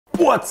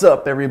What's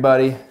up,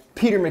 everybody?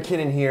 Peter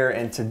McKinnon here,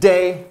 and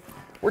today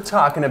we're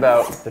talking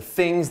about the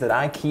things that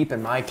I keep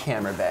in my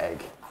camera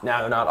bag.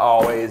 Now, they're not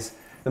always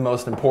the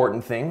most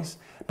important things,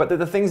 but they're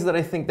the things that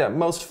I think that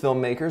most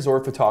filmmakers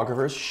or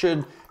photographers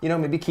should,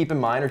 maybe keep in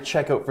mind or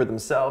check out for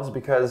themselves,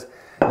 because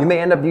you may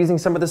end up using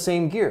some of the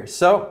same gear.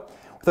 So,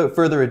 without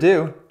further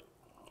ado,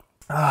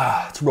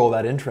 let's roll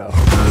that intro.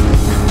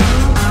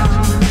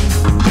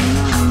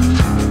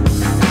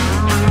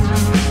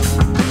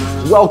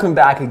 Welcome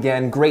back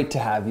again. Great to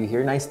have you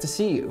here. Nice to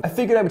see you. I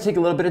figured I would take a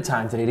little bit of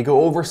time today to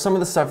go over some of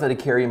the stuff that I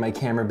carry in my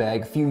camera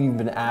bag. A few of you have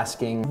been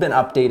asking, been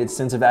updated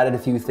since I've added a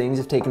few things,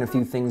 I've taken a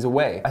few things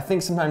away. I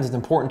think sometimes it's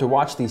important to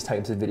watch these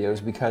types of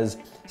videos because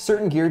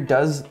certain gear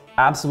does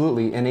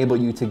absolutely enable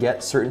you to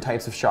get certain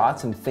types of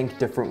shots and think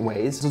different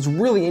ways. So it's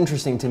really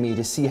interesting to me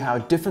to see how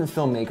different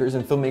filmmakers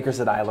and filmmakers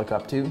that I look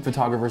up to,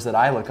 photographers that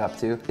I look up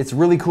to, it's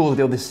really cool to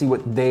be able to see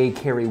what they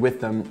carry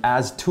with them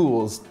as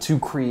tools to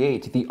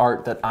create the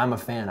art that I'm a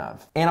fan of.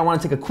 And I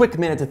want to take a quick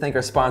minute to thank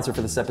our sponsor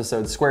for this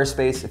episode,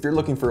 Squarespace. If you're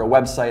looking for a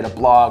website, a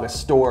blog, a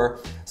store,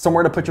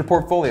 somewhere to put your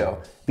portfolio,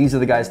 these are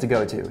the guys to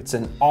go to. It's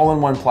an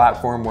all-in-one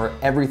platform where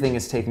everything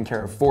is taken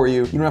care of for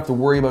you. You don't have to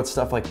worry about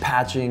stuff like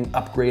patching,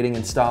 upgrading,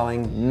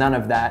 installing, none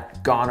of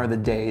that. Gone are the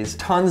days.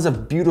 Tons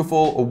of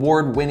beautiful,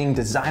 award-winning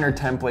designer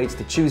templates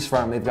to choose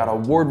from. They've got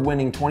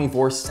award-winning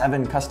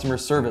 24/7 customer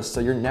service, so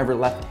you're never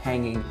left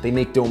hanging. They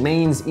make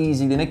domains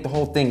easy. They make the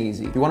whole thing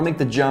easy. If you want to make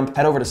the jump,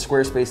 head over to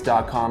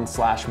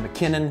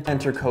squarespace.com/McKinnon,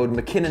 enter code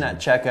McKinnon at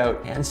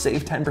checkout, and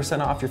save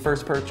 10% off your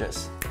first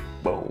purchase.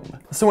 Boom.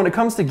 So when it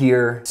comes to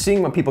gear,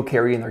 seeing what people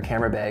carry in their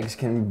camera bags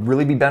can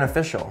really be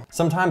beneficial.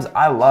 Sometimes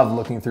I love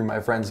looking through my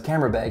friends'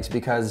 camera bags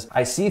because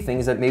I see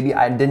things that maybe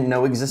I didn't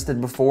know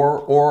existed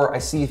before, or I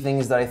see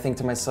things that I think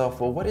to myself,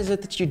 well, what is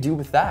it that you do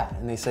with that?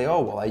 And they say, oh,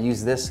 well, I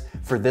use this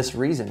for this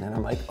reason. And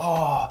I'm like,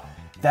 oh,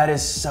 that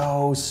is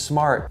so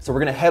smart. So we're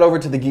gonna head over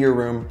to the gear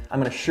room. I'm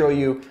gonna show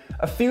you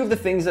a few of the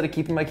things that I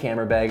keep in my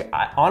camera bag.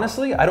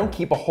 Honestly, I don't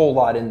keep a whole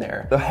lot in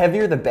there. The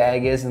heavier the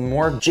bag is, the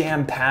more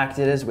jam-packed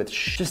it is with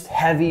just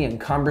heavy and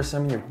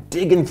cumbersome. You're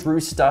digging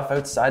through stuff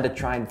outside to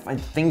try and find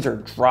things are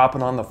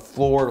dropping on the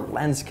floor,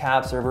 lens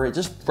caps over. It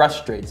just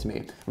frustrates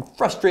me. I'm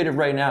frustrated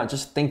right now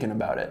just thinking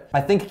about it.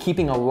 I think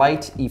keeping a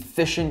light,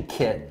 efficient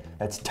kit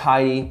that's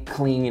tidy,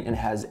 clean, and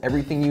has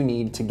everything you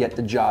need to get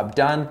the job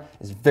done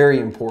is very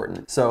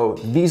important. So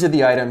these are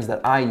the items that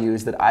I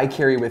use, that I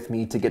carry with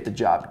me to get the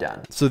job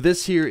done. So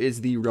this here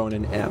is the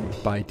Ronin M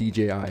by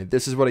DJI.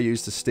 This is what I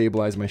use to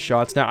stabilize my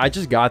shots. Now, I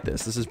just got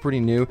this. This is pretty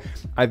new.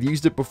 I've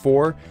used it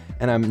before,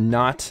 and I'm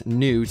not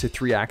new to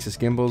 3-axis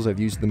gimbals.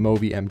 I've used the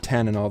Movi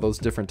M10 and all those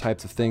different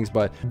types of things,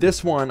 but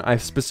this one I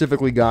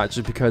specifically got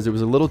just because it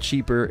was a little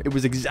cheaper. It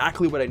was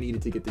exactly what I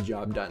needed to get the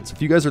job done. So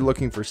if you guys are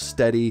looking for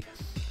steady,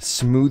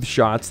 smooth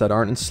shots that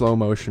aren't in slow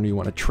motion, or you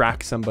want to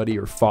track somebody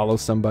or follow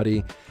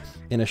somebody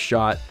in a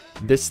shot,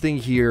 this thing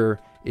here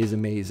is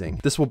amazing.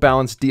 This will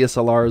balance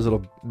DSLRs,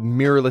 it'll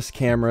mirrorless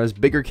cameras,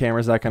 bigger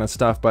cameras, that kind of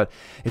stuff. But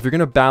if you're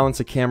gonna balance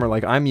a camera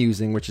like I'm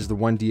using, which is the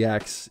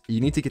 1DX,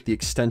 you need to get the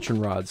extension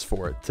rods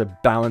for it to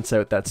balance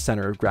out that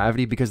center of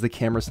gravity, because the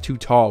camera's too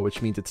tall,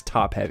 which means it's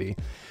top heavy.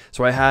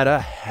 So I had a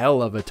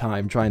hell of a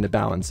time trying to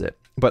balance it.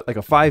 But like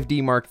a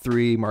 5D Mark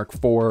III, Mark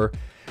IV,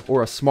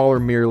 or a smaller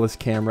mirrorless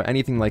camera,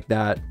 anything like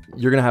that,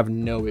 you're gonna have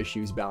no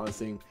issues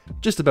balancing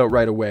just about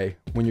right away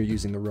when you're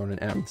using the Ronin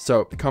M.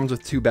 So it comes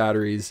with 2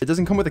 batteries. It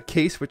doesn't come with a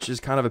case, which is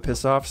kind of a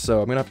piss off,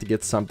 so I'm gonna have to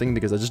get something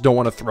because I just don't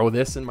want to throw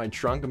this in my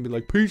trunk and be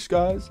like, peace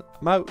guys,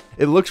 I'm out.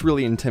 It looks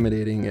really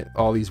intimidating,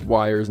 all these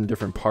wires and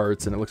different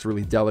parts, and it looks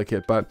really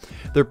delicate, but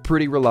they're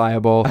pretty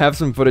reliable. I have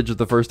some footage of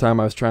the first time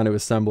I was trying to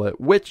assemble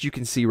it, which you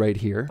can see right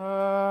here.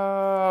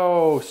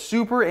 Oh,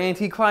 super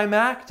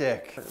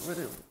anticlimactic.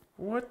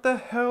 What the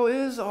hell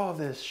is all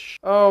this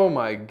Oh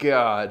my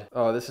god.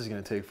 Oh, this is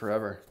gonna take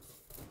forever.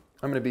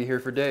 I'm gonna be here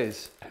for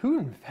days. Who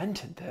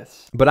invented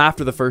this? But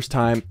after the first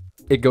time,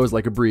 it goes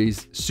like a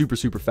breeze, super,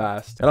 super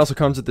fast. It also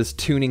comes with this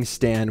tuning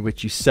stand,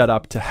 which you set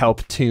up to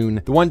help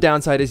tune. The one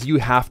downside is you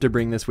have to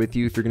bring this with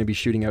you if you're gonna be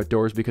shooting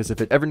outdoors, because if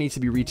it ever needs to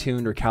be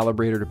retuned or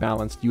calibrated or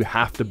balanced, you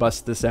have to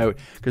bust this out,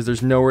 because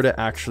there's nowhere to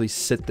actually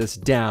sit this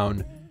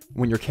down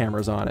when your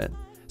camera's on it.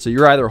 So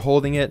you're either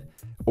holding it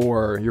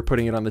or you're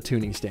putting it on the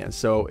tuning stand.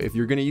 So if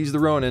you're gonna use the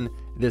Ronin,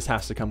 this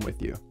has to come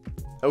with you.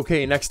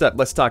 Okay, next up,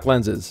 let's talk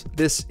lenses.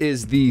 This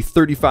is the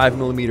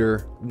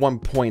 35mm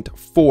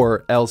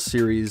 1.4 L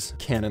series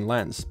Canon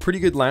lens. Pretty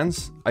good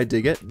lens, I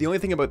dig it. The only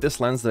thing about this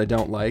lens that I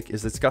don't like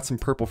is it's got some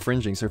purple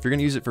fringing. So if you're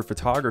gonna use it for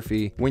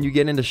photography, when you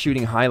get into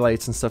shooting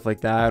highlights and stuff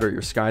like that, or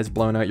your sky's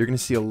blown out, you're gonna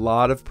see a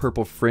lot of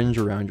purple fringe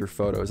around your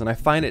photos. And I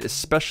find it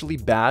especially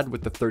bad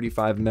with the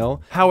 35mm.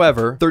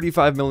 However,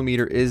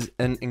 35mm is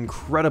an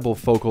incredible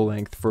focal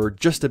length for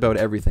just about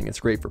everything.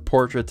 It's great for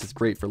portraits, it's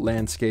great for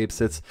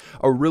landscapes, it's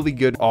a really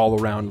good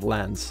all-around all-around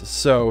lens.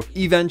 So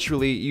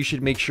eventually you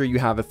should make sure you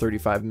have a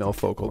 35mm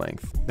focal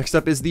length. Next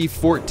up is the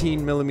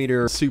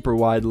 14mm super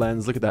wide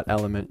lens. Look at that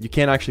element. You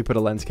can't actually put a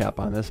lens cap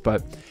on this,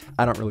 but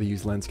I don't really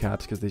use lens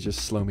caps because they just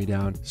slow me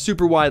down.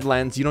 Super wide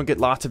lens, you don't get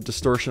lots of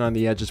distortion on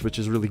the edges, which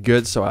is really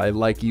good, so I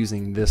like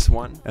using this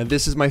one. And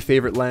this is my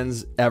favorite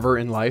lens ever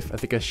in life. I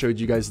think I showed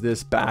you guys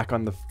this back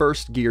on the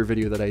first gear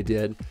video that I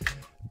did.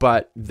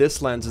 But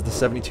this lens is the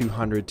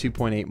 7200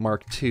 2.8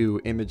 Mark II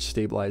image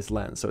stabilized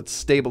lens. So it's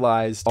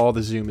stabilized, all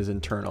the zoom is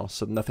internal,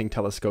 so nothing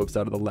telescopes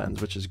out of the lens,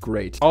 which is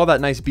great. All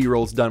that nice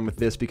B-roll is done with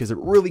this because it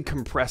really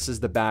compresses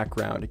the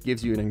background. It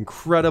gives you an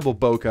incredible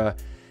bokeh,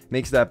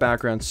 makes that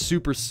background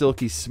super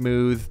silky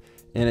smooth,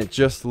 and it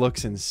just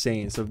looks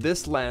insane. So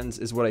this lens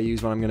is what I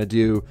use when I'm gonna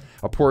do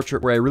a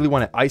portrait where I really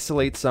wanna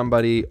isolate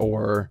somebody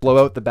or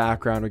blow out the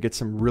background or get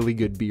some really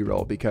good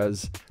B-roll,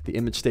 because the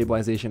image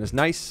stabilization is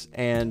nice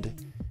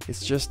and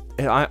it's just,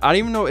 I don't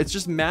even know, it's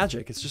just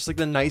magic. It's just like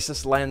the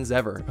nicest lens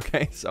ever,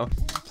 okay? So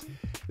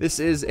this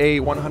is a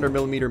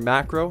 100mm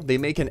macro. They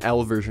make an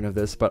L version of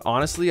this, but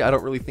honestly, I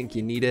don't really think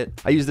you need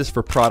it. I use this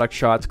for product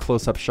shots,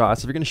 close-up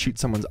shots. If you're gonna shoot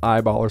someone's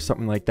eyeball or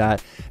something like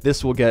that,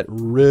 this will get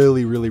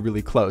really, really,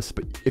 really close.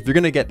 But if you're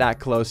gonna get that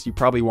close, you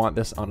probably want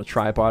this on a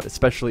tripod,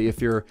 especially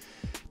if you're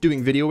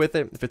doing video with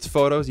it. If it's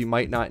photos, you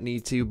might not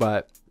need to,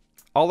 but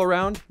all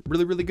around,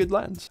 really, really good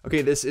lens.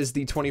 Okay, this is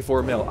the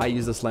 24mm. I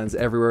use this lens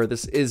everywhere.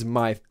 This is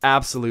my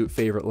absolute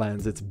favorite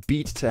lens. It's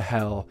beat to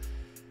hell.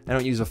 I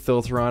don't use a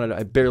filter on it.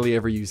 I barely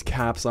ever use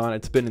caps on it.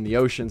 It's been in the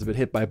oceans, been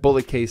hit by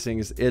bullet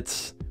casings.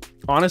 It's,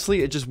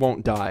 honestly, it just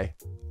won't die.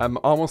 I'm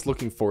almost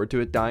looking forward to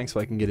it dying so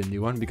I can get a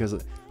new one, because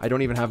I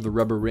don't even have the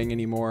rubber ring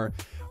anymore.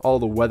 All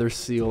the weather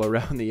seal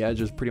around the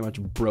edge is pretty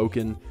much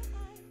broken.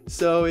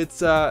 So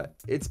it's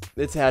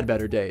had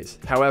better days.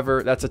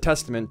 However, that's a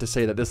testament to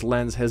say that this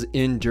lens has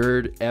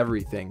endured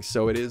everything.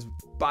 So it is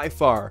by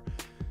far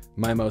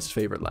my most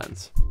favorite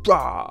lens.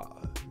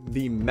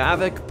 The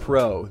Mavic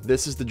Pro.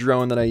 This is the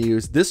drone that I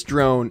use. This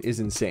drone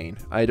is insane.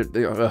 I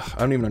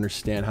don't even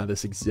understand how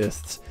this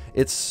exists.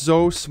 It's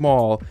so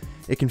small,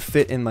 it can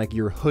fit in like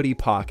your hoodie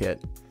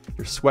pocket,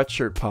 your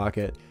sweatshirt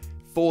pocket,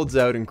 folds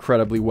out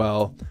incredibly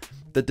well.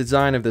 The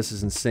design of this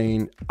is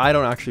insane. I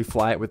don't actually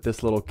fly it with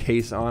this little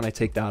case on. I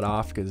take that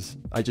off because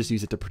I just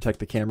use it to protect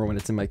the camera when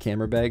it's in my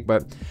camera bag,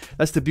 but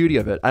that's the beauty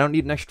of it. I don't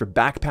need an extra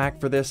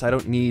backpack for this. I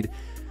don't need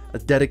a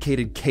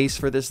dedicated case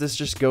for this. This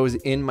just goes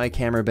in my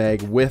camera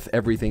bag with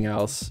everything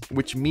else,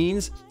 which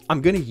means I'm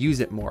gonna use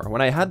it more.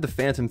 When I had the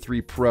Phantom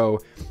 3 Pro,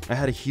 I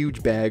had a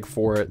huge bag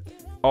for it,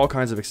 all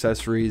kinds of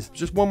accessories.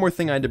 Just one more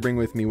thing I had to bring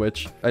with me,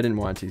 which I didn't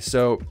want to.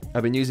 So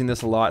I've been using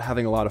this a lot,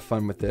 having a lot of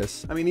fun with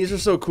this. I mean, these are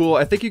so cool.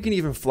 I think you can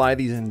even fly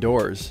these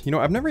indoors. You know,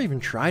 I've never even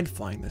tried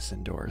flying this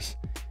indoors.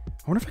 I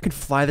wonder if I could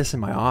fly this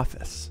in my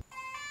office.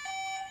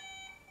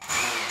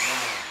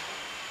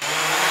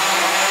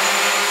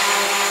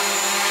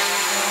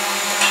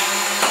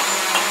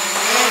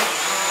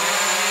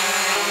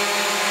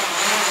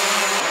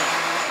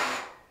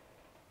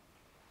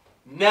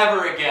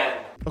 Never again.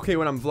 Okay,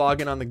 when I'm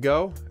vlogging on the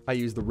go, I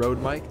use the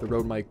Rode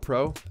mic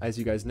Pro. As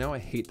you guys know, I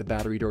hate the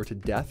battery door to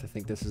death. I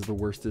think this is the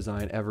worst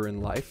design ever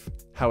in life.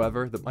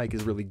 However, the mic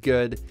is really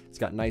good. It's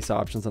got nice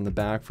options on the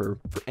back for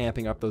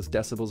amping up those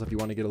decibels if you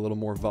want to get a little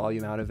more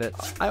volume out of it.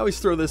 I always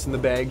throw this in the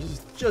bag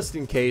just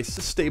in case.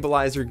 A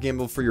stabilizer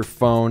gimbal for your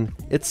phone.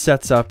 It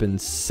sets up in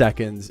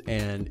seconds,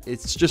 and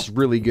it's just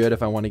really good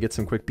if I want to get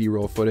some quick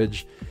B-roll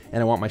footage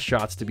and I want my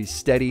shots to be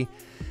steady.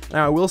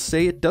 Now, I will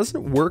say it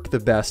doesn't work the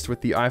best with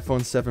the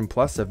iPhone 7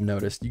 Plus, I've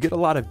noticed. You get a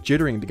lot of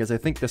jittering because I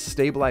think the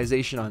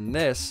stabilization on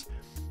this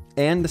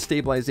and the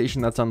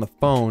stabilization that's on the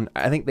phone,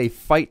 I think they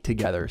fight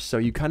together. So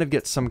you kind of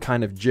get some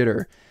kind of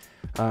jitter.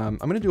 I'm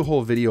going to do a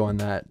whole video on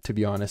that, to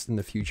be honest, in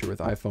the future with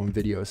iPhone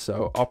videos.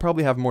 So I'll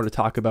probably have more to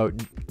talk about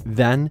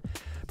then.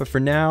 But for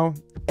now,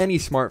 any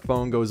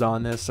smartphone goes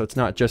on this, so it's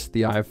not just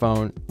the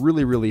iPhone.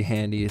 Really, really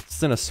handy.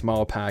 It's in a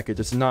small package.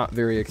 It's not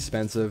very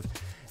expensive,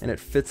 and it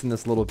fits in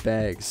this little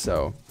bag.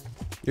 So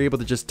you're able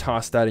to just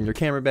toss that in your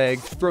camera bag,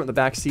 throw it in the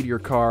back seat of your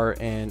car,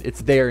 and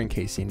it's there in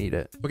case you need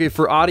it. Okay,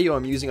 for audio,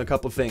 I'm using a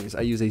couple things.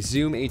 I use a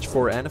Zoom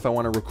H4n if I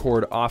want to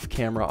record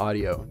off-camera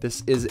audio.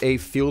 This is a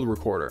field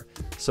recorder.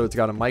 So it's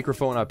got a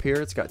microphone up here,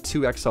 it's got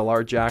two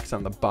XLR jacks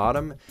on the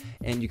bottom,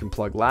 and you can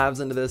plug lavs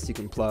into this, you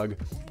can plug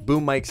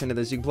boom mics into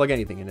this, you can plug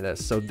anything into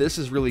this. So this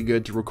is really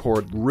good to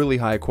record really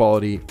high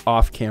quality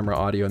off-camera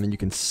audio, and then you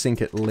can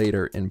sync it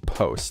later in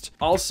post.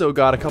 Also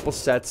got a couple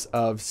sets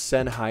of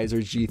Sennheiser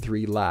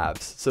G3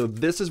 lavs. So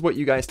this is what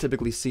you guys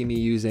typically see me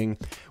using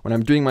when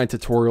I'm doing my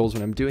tutorials,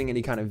 when I'm doing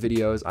any kind of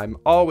videos. I'm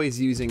always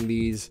using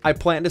these. I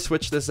plan to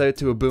switch this out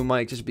to a boom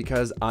mic just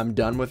because I'm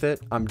done with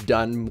it. I'm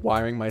done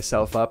wiring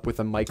myself up with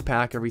a mic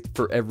pack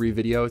for every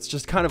video. It's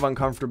just kind of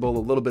uncomfortable, a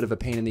little bit of a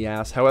pain in the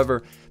ass.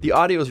 However, the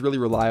audio is really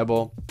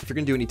reliable. If you're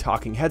gonna do any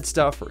talking head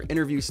stuff or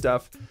interview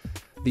stuff,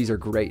 these are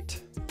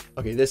great.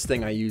 Okay, this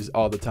thing I use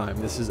all the time.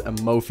 This is a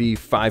Mophie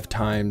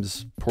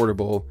 5x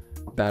portable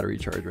battery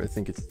charger. I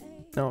think it's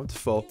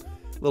full.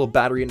 little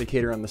battery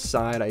indicator on the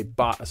side. I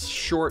bought a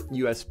short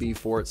USB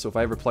for it, so if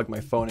I ever plug my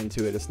phone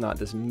into it, it's not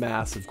this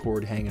massive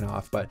cord hanging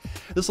off, but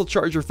this will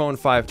charge your phone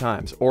 5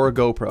 times, or a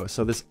GoPro.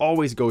 So this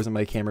always goes in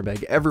my camera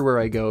bag everywhere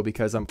I go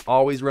because I'm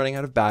always running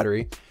out of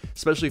battery,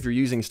 especially if you're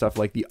using stuff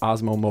like the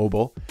Osmo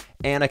Mobile.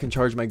 And I can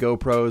charge my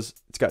GoPros.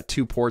 It's got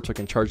 2 ports, so I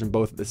can charge them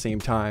both at the same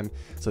time.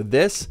 So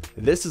this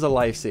is a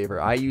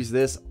lifesaver. I use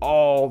this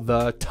all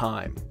the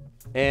time.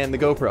 And the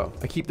GoPro,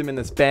 I keep them in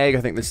this bag.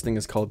 I think this thing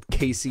is called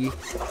Casey.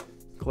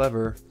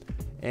 Clever.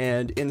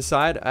 And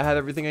inside, I have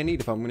everything I need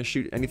if I'm going to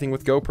shoot anything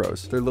with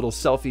GoPros. Their little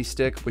selfie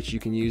stick, which you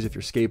can use if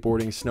you're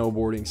skateboarding,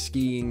 snowboarding,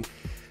 skiing,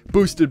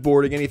 boosted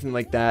boarding, anything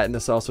like that. And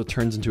this also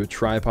turns into a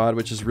tripod,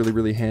 which is really,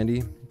 really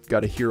handy.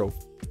 Got a Hero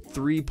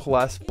 3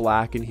 Plus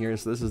black in here,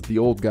 so this is the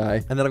old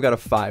guy. And then I've got a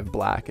 5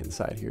 black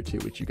inside here too,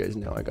 which you guys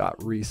know I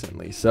got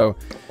recently. So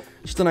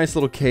just a nice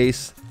little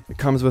case. It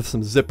comes with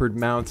some zippered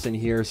mounts in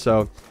here,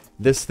 so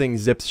this thing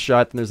zips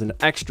shut, and there's an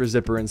extra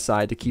zipper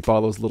inside to keep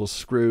all those little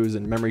screws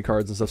and memory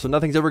cards and stuff, so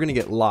nothing's ever gonna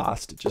get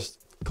lost. It just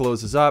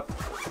closes up.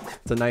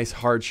 It's a nice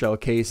hard shell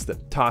case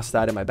that toss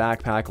that in my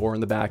backpack or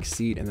in the back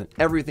seat, and then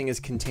everything is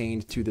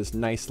contained to this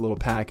nice little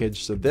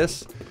package. So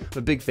this, I'm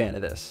a big fan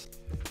of this.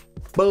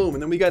 Boom,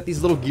 and then we got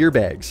these little gear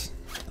bags.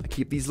 I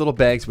keep these little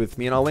bags with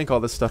me, and I'll link all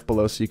this stuff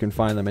below so you can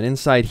find them. And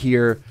inside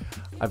here,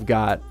 I've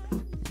got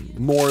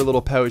more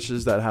little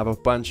pouches that have a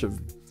bunch of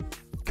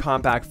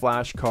compact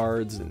flash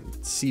cards and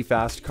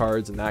CFast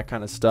cards and that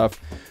kind of stuff.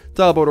 It's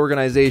all about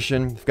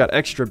organization. I've got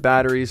extra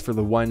batteries for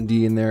the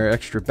 1D in there,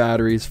 extra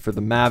batteries for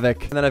the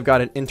Mavic, and then I've got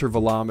an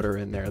intervalometer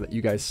in there that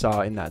you guys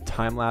saw in that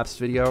time-lapse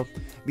video.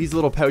 These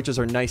little pouches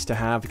are nice to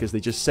have because they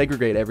just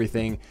segregate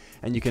everything,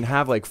 and you can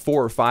have like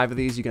 4 or 5 of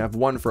these. You can have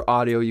one for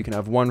audio, you can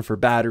have one for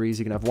batteries,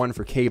 you can have one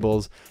for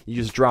cables. You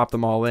just drop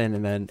them all in,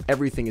 and then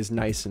everything is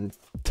nice and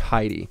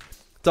tidy.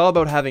 It's all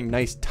about having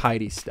nice,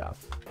 tidy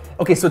stuff.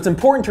 Okay, so it's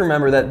important to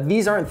remember that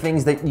these aren't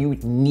things that you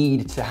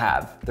need to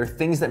have. They're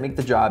things that make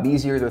the job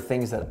easier. They're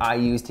things that I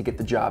use to get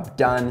the job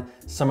done.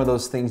 Some of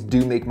those things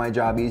do make my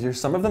job easier.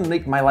 Some of them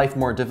make my life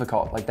more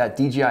difficult. Like that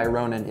DJI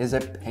Ronin is a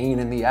pain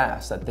in the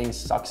ass. That thing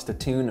sucks to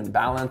tune and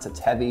balance. It's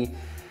heavy.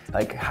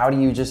 Like, how do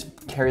you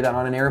just carry that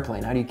on an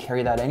airplane? How do you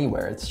carry that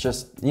anywhere? It's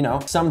just, you know,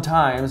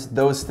 sometimes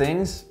those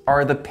things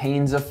are the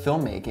pains of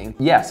filmmaking.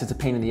 Yes, it's a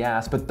pain in the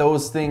ass, but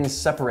those things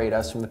separate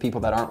us from the people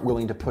that aren't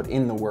willing to put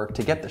in the work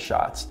to get the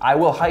shots. I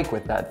will hike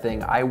with that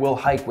thing. I will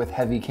hike with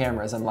heavy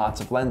cameras and lots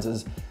of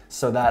lenses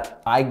so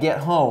that I get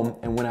home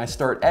and when I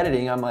start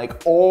editing, I'm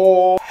like,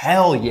 oh,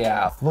 hell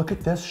yeah, look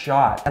at this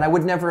shot. And I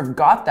would never have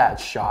got that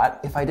shot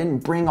if I didn't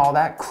bring all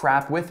that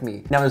crap with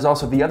me. Now, there's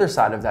also the other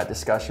side of that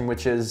discussion,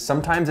 which is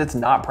sometimes it's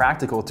not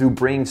practical to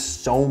bring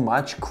so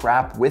much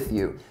crap with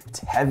you. It's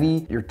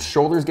heavy, your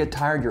shoulders get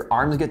tired, your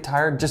arms get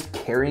tired just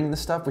carrying the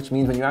stuff, which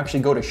means when you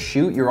actually go to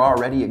shoot, you're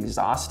already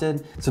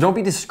exhausted. So don't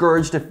be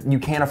discouraged if you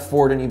can't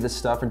afford any of this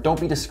stuff, or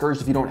don't be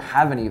discouraged if you don't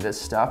have any of this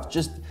stuff.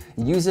 Just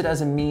use it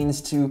as a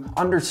means to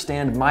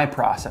understand my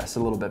process a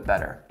little bit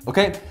better.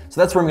 Okay, so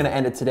that's where I'm gonna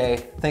end it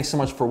today. Thanks so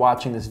much for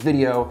watching this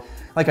video.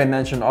 Like I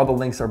mentioned, all the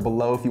links are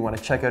below if you wanna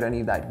check out any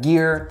of that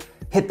gear.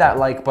 Hit that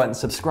like button,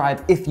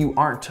 subscribe if you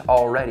aren't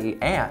already,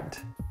 and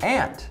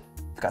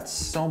we've got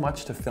so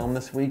much to film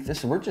this week.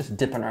 We're just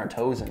dipping our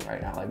toes in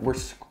right now. Like, we're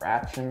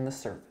scratching the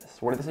surface.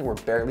 What do they say? We're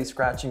barely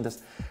scratching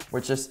this.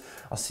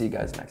 I'll see you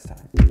guys next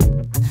time.